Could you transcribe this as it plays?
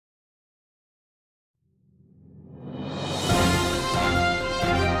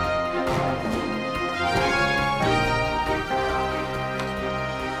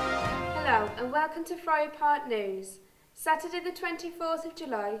and welcome to Friar Park News. Saturday the 24th of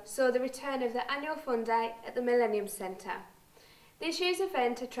July saw the return of the annual Fun Day at the Millennium Centre. This year's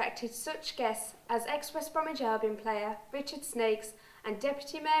event attracted such guests as ex-West Bromwich Albion player Richard Snakes and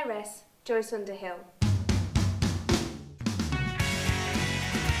Deputy Mayoress Joyce Underhill.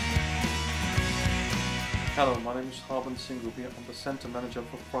 Hello, my name is Harban Singhubi. I'm the Centre Manager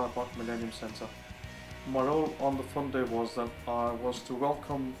for Friar Park Millennium Centre. My role on the Fun Day was that I was to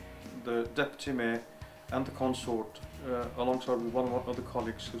welcome the Deputy Mayor and the Consort alongside with one of my other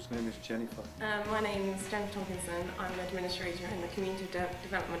colleagues whose name is Jennifer. My name is Jennifer Tomkinson. I'm an administrator in the Community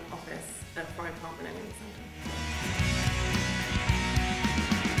Development Office at Friar Park Millennium Centre.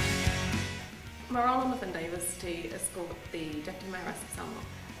 My role on the Fun Day was to escort the Deputy Mayoress Selma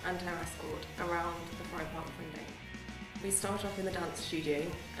and her escort around the Friar Park Fun Day. We started off in the dance studio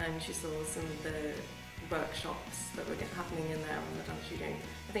and she saw some of the workshops that were happening in there in the dance studio.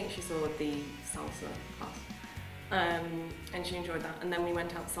 I think she saw the salsa class and she enjoyed that. And then we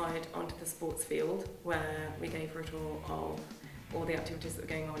went outside onto the sports field where we gave her a tour of all the activities that were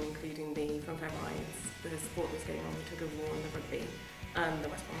going on, including the funfair rides, the sport that was going on, the tug of war and the rugby, and the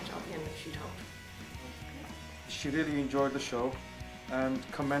West Bromwich Albion shootout. She really enjoyed the show and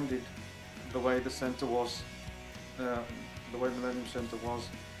commended the way the centre was, the way Millennium Centre was,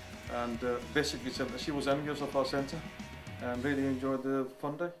 and basically said that she was envious of our centre and really enjoyed the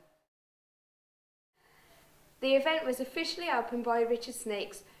Fun Day. The event was officially opened by Richard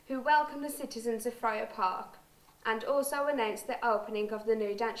Snakes, who welcomed the citizens of Friar Park and also announced the opening of the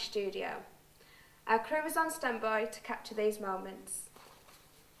new dance studio. Our crew was on standby to capture these moments.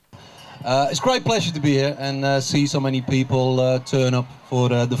 It's a great pleasure to be here and see so many people turn up for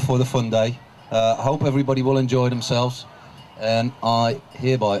the Fun Day. I hope everybody will enjoy themselves, and I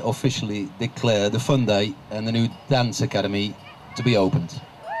hereby officially declare the Fun Day and the new Dance Academy to be opened.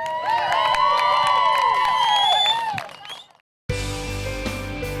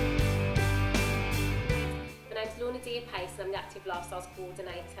 I'm the Active Lifestyles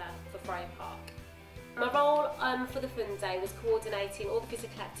Coordinator for Friar Park. My role for the Fun Day was coordinating all the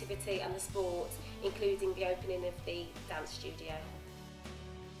physical activity and the sport, including the opening of the dance studio.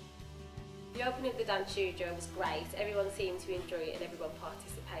 The opening of the dance studio was great, everyone seemed to enjoy it and everyone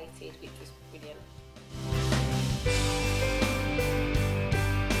participated, which was brilliant.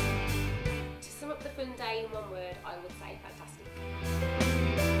 To sum up the Fun Day in one word, I would say fantastic.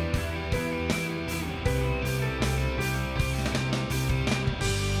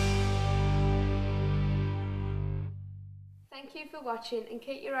 Thank you for watching and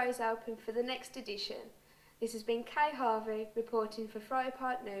keep your eyes open for the next edition. This has been Kay Harvey reporting for Friar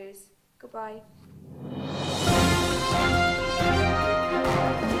Park News. Goodbye.